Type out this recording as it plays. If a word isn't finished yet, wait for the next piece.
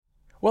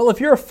Well,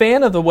 if you're a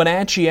fan of the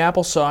Wenatchee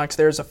AppleSox,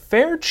 there's a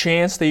fair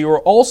chance that you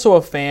are also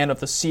a fan of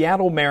the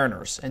Seattle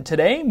Mariners, and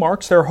today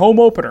marks their home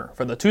opener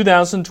for the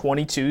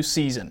 2022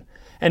 season.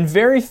 And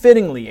very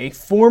fittingly, a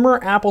former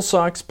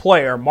AppleSox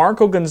player,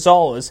 Marco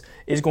Gonzales,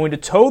 is going to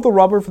toe the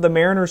rubber for the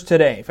Mariners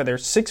today for their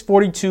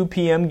 6:42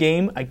 p.m.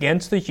 game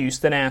against the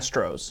Houston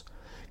Astros.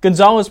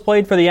 Gonzales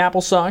played for the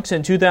AppleSox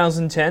in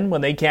 2010 when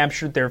they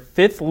captured their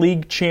 5th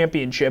league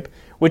championship,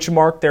 which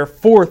marked their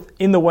 4th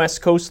in the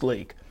West Coast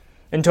League.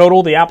 In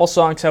total, the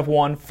AppleSox have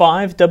won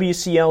 5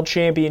 WCL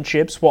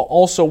championships while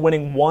also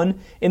winning 1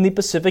 in the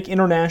Pacific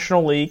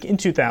International League in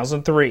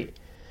 2003.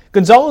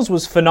 Gonzales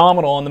was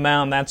phenomenal on the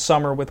mound that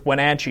summer with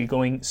Wenatchee,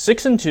 going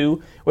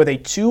 6-2 with a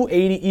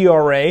 2.80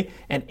 ERA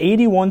and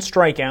 81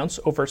 strikeouts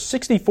over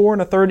 64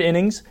 1/3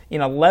 innings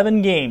in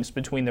 11 games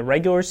between the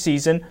regular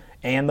season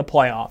and the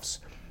playoffs.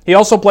 He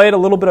also played a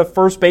little bit of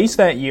first base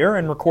that year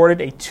and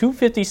recorded a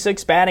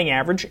 .256 batting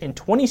average in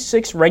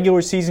 26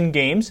 regular season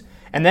games,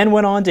 and then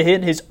went on to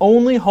hit his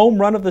only home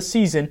run of the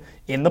season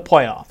in the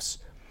playoffs.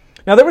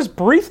 Now, there was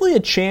briefly a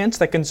chance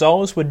that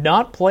Gonzales would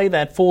not play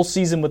that full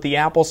season with the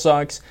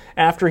AppleSox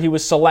after he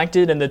was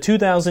selected in the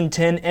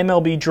 2010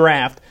 MLB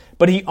draft,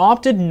 but he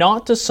opted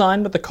not to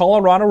sign with the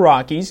Colorado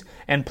Rockies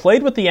and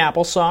played with the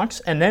AppleSox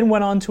and then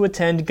went on to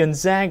attend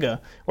Gonzaga,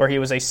 where he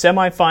was a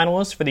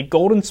semifinalist for the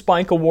Golden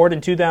Spike Award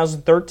in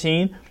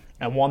 2013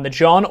 and won the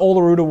John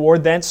Olerud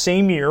Award that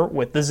same year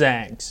with the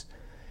Zags.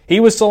 He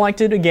was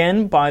selected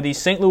again by the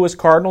St. Louis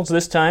Cardinals,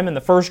 this time in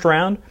the first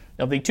round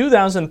of the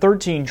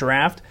 2013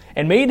 draft,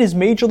 and made his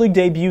Major League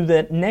debut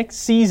that next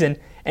season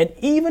and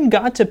even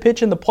got to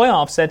pitch in the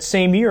playoffs that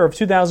same year of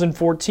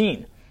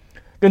 2014.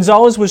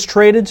 Gonzales was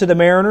traded to the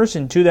Mariners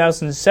in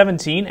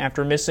 2017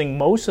 after missing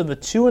most of the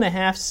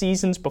 2.5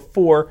 seasons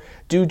before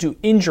due to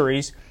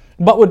injuries,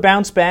 but would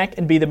bounce back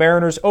and be the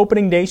Mariners'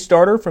 opening day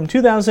starter from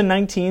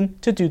 2019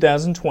 to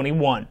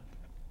 2021.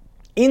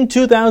 In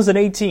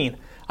 2018,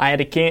 I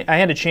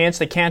had a chance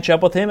to catch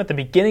up with him at the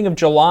beginning of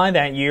July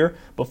that year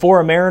before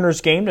a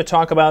Mariners game to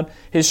talk about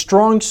his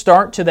strong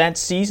start to that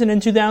season in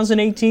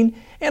 2018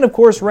 and, of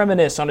course,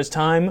 reminisce on his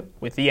time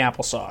with the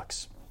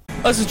AppleSox.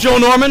 This is Joe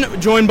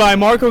Norman, joined by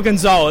Marco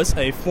Gonzales,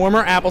 a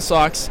former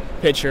AppleSox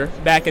pitcher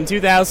back in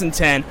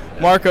 2010.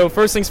 Marco,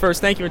 first things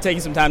first, thank you for taking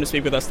some time to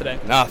speak with us today.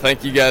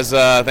 Thank you guys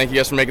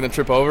for making the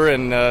trip over,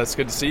 and it's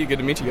good to see you, good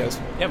to meet you guys.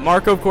 Yeah,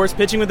 Marco, of course,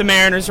 pitching with the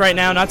Mariners right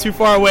now, not too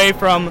far away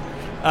from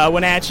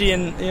Wenatchee,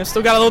 and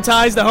still got a little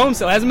ties to home,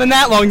 so it hasn't been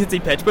that long since he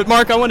pitched. But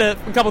Mark, I want a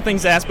couple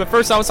things to ask. But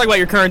first, let's talk about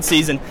your current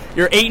season.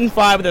 You're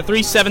 8-5 with a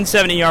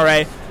 3.77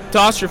 ERA.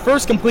 Tossed your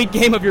first complete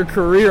game of your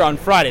career on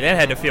Friday. That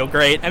had to feel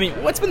great. I mean,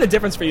 what's been the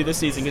difference for you this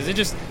season? Because it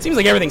just seems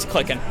like everything's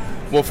clicking.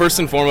 Well, first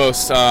and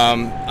foremost,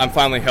 I'm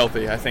finally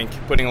healthy. I think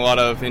putting a lot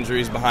of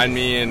injuries behind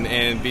me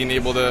and being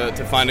able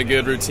to find a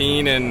good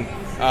routine and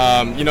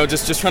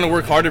just trying to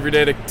work hard every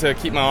day to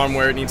keep my arm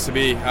where it needs to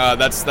be.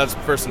 That's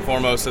first and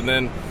foremost, and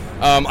then.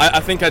 I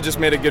think I just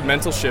made a good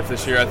mental shift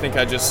this year. I think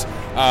I just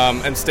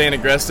am staying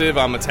aggressive.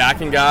 I'm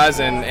attacking guys,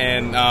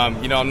 and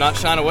I'm not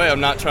shying away.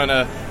 I'm not trying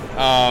to,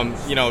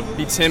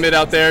 be timid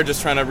out there.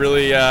 Just trying to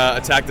really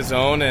attack the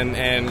zone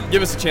and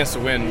give us a chance to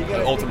win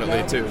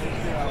ultimately too.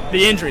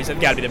 The injuries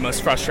have got to be the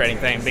most frustrating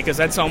thing because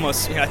that's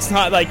almost, it's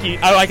not like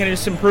I can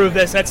just improve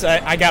this. That's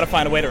I got to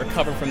find a way to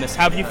recover from this.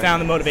 How have you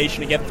found the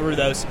motivation to get through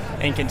those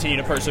and continue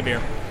to persevere?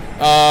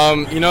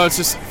 It's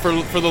just for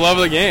the love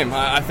of the game.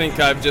 I think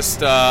I've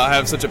just I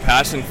have such a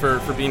passion for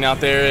being out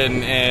there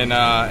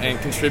and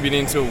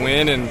contributing to a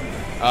win. And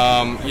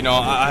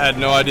I had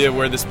no idea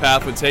where this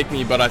path would take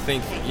me, but I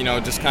think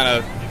just kind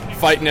of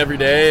fighting every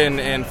day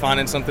and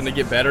finding something to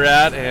get better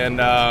at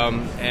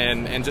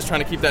and just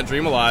trying to keep that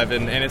dream alive.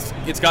 And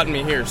it's gotten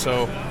me here.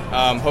 So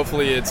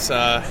hopefully it's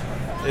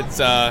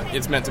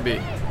meant to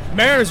be.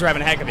 Mariners are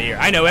having a heck of a year.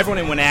 I know everyone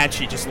in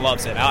Wenatchee just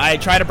loves it. I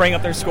try to bring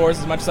up their scores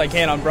as much as I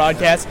can on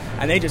broadcast,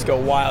 and they just go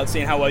wild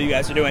seeing how well you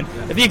guys are doing.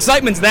 If the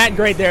excitement's that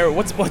great there,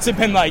 what's it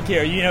been like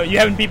here? You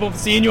having people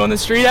seeing you on the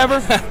street ever?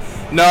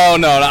 No.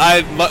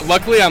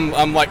 Luckily,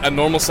 I'm like a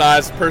normal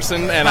sized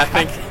person, and I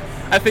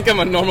think I'm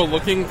a normal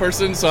looking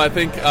person. So I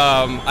think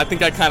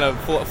I kind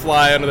of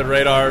fly under the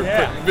radar,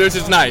 which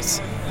is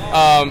nice.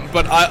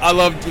 But I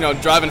love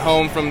driving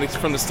home from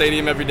the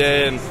stadium every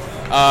day and.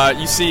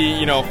 You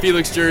see,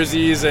 Felix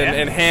jerseys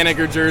and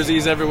Haniger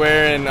jerseys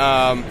everywhere,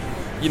 and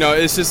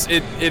it's just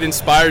it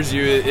inspires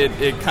you.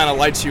 It kind of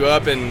lights you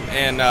up, and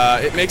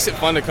it makes it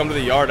fun to come to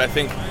the yard. I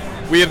think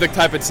we have the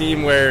type of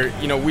team where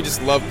we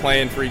just love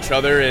playing for each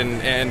other,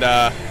 and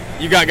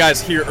you got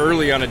guys here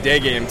early on a day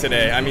game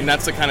today. I mean,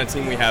 that's the kind of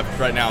team we have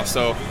right now.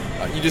 So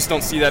you just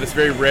don't see that. It's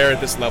very rare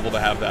at this level to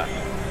have that.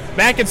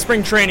 Back in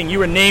spring training, you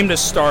were named a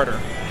starter.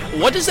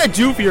 What does that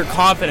do for your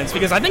confidence?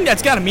 Because I think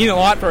that's got to mean a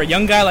lot for a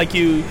young guy like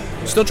you,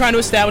 still trying to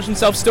establish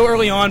himself, still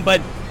early on, but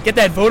get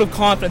that vote of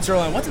confidence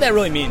early on. What did that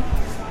really mean?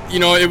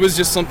 It was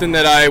just something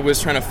that I was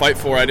trying to fight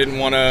for. I didn't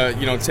want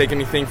to, take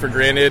anything for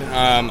granted.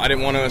 I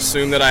didn't want to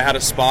assume that I had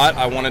a spot.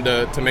 I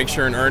wanted to make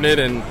sure and earn it,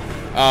 and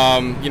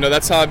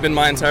that's how I've been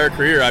my entire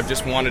career. I've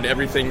just wanted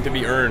everything to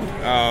be earned.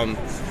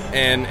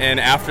 and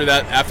after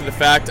the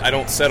fact, I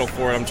don't settle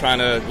for it. I'm trying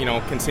to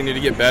continue to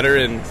get better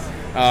and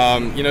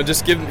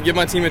just give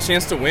my team a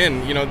chance to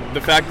win.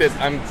 The fact that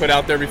I'm put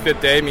out there every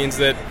fifth day means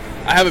that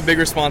I have a big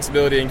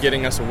responsibility in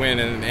getting us a win,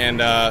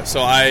 and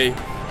so I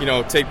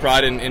take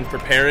pride in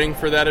preparing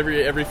for that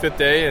every fifth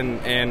day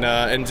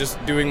and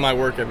just doing my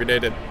work every day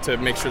to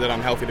make sure that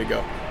I'm healthy to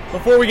go.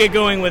 Before we get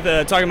going with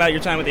talking about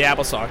your time with the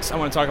AppleSox, I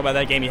want to talk about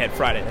that game you had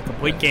Friday, the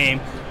complete game.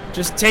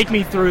 Just take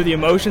me through the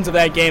emotions of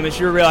that game as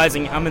you're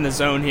realizing I'm in the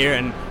zone here,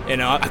 and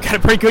I've got a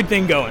pretty good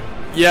thing going.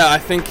 Yeah, I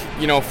think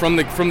from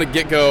the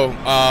get-go,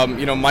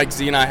 Mike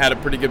Z and I had a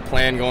pretty good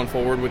plan going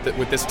forward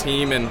with this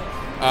team, and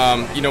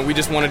we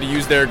just wanted to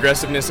use their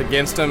aggressiveness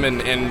against them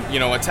and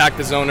attack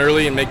the zone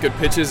early and make good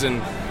pitches.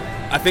 And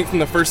I think from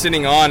the first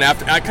inning on,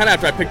 after I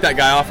picked that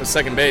guy off at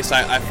second base,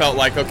 I felt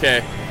like,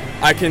 okay,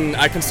 I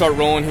can start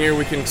rolling here.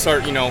 We can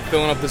start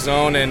filling up the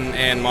zone,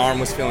 and my arm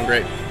was feeling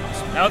great.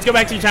 Now let's go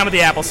back to your time with the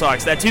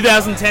AppleSox. That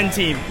 2010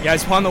 team, you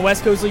guys won the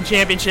West Coast League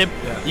Championship.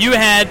 Yeah. You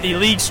had the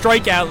league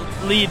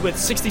strikeout lead with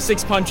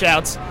 66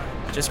 punch-outs.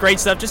 Just great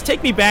stuff. Just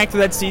take me back to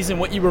that season,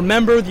 what you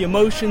remember, the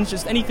emotions,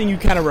 just anything you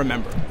kind of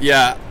remember.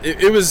 Yeah,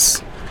 it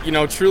was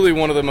truly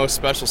one of the most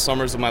special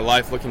summers of my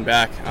life looking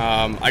back.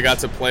 I got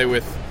to play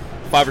with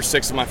 5 or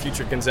 6 of my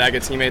future Gonzaga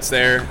teammates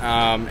there,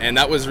 and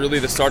that was really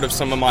the start of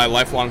some of my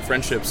lifelong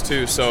friendships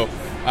too. So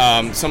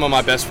some of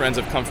my best friends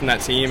have come from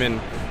that team,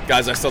 and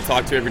guys I still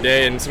talk to every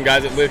day, and some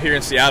guys that live here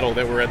in Seattle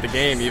that were at the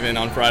game even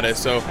on Friday.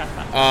 So,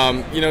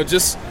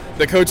 just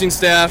the coaching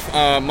staff,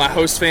 my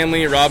host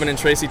family, Robin and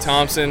Tracy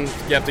Thompson,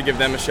 you have to give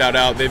them a shout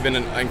out. They've been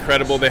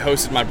incredible. They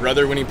hosted my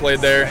brother when he played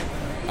there.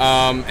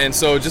 And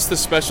so just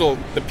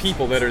the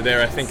people that are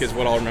there, I think, is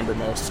what I'll remember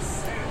most.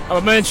 I'll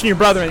mention your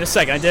brother in a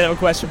second. I did have a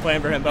question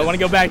planned for him, but I want to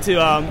go back to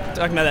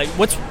talking about that.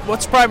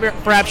 What's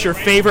perhaps your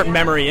favorite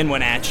memory in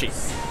Wenatchee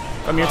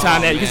from your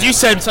time there? Because you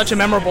said such a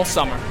memorable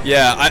summer.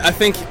 Yeah, I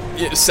think,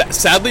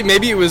 sadly,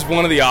 maybe it was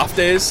one of the off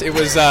days. It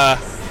was,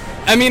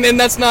 and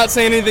that's not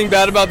saying anything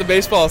bad about the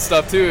baseball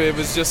stuff, too. It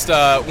was just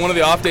one of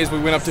the off days we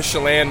went up to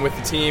Chelan with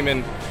the team,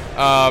 and,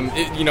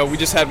 we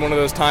just had one of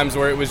those times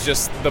where it was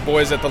just the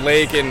boys at the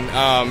lake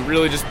and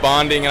really just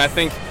bonding. And I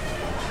think,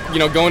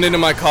 going into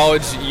my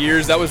college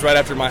years, that was right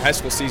after my high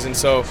school season.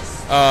 So,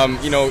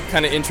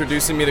 kind of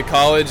introducing me to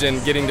college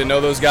and getting to know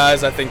those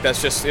guys, I think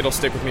it'll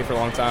stick with me for a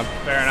long time.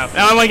 Fair enough.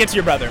 Now I want to get to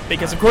your brother,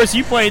 because of course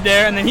you played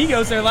there and then he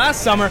goes there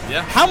last summer.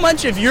 Yeah. How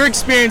much of your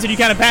experience did you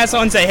kind of pass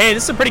on and say, hey,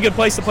 this is a pretty good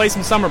place to play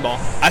some summer ball?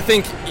 I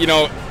think,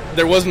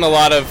 there wasn't a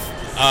lot of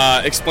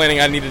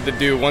explaining I needed to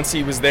do. Once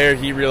he was there,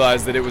 he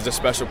realized that it was a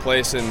special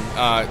place, and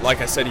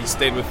like I said, he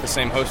stayed with the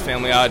same host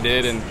family I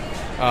did, and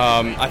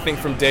I think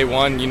from day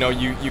one, you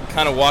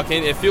kind of walk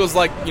in. It feels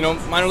like,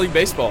 minor league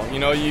baseball.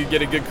 You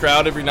get a good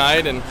crowd every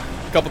night and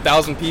a couple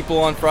thousand people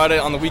on Friday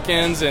on the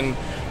weekends, and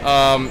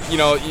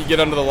you get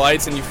under the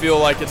lights and you feel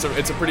like it's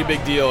a pretty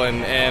big deal.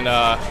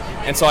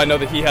 And so I know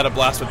that he had a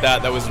blast with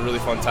that. That was a really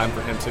fun time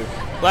for him too.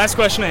 Last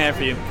question I have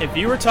for you: if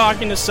you were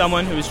talking to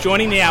someone who was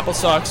joining the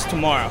AppleSox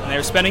tomorrow and they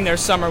were spending their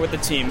summer with the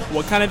team,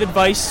 what kind of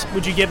advice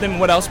would you give them?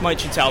 What else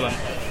might you tell them?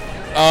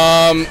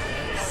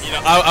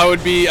 I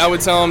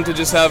would tell them to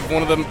just have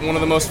one of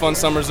the most fun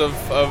summers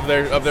of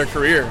their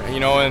career,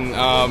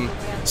 and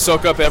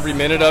soak up every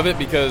minute of it,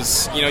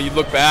 because you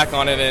look back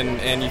on it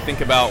and you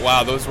think about,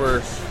 wow, those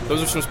were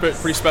some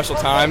pretty special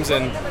times,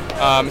 and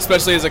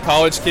especially as a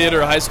college kid or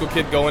a high school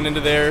kid going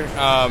into there,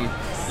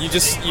 you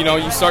just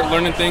you start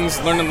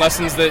learning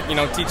lessons that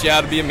teach you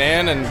how to be a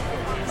man, and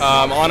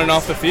on and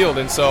off the field.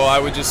 And so I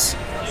would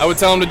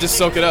tell them to just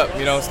soak it up,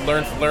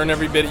 learn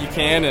every bit you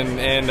can,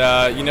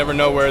 and you never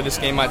know where this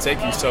game might take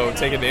you, so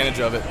take advantage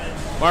of it.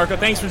 Marco,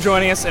 thanks for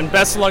joining us, and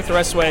best of luck the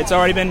rest of the way. It's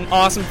already been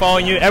awesome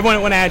following you. Everyone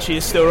at Wenatchee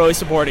is still really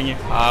supporting you.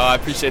 I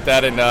appreciate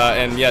that,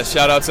 and yeah,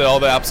 shout out to all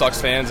the AppleSox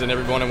fans and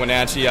everyone in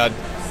Wenatchee. I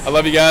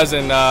love you guys,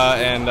 and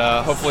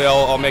hopefully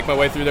I'll make my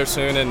way through there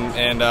soon,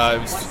 and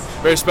it was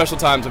very special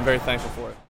times. I'm very thankful for it.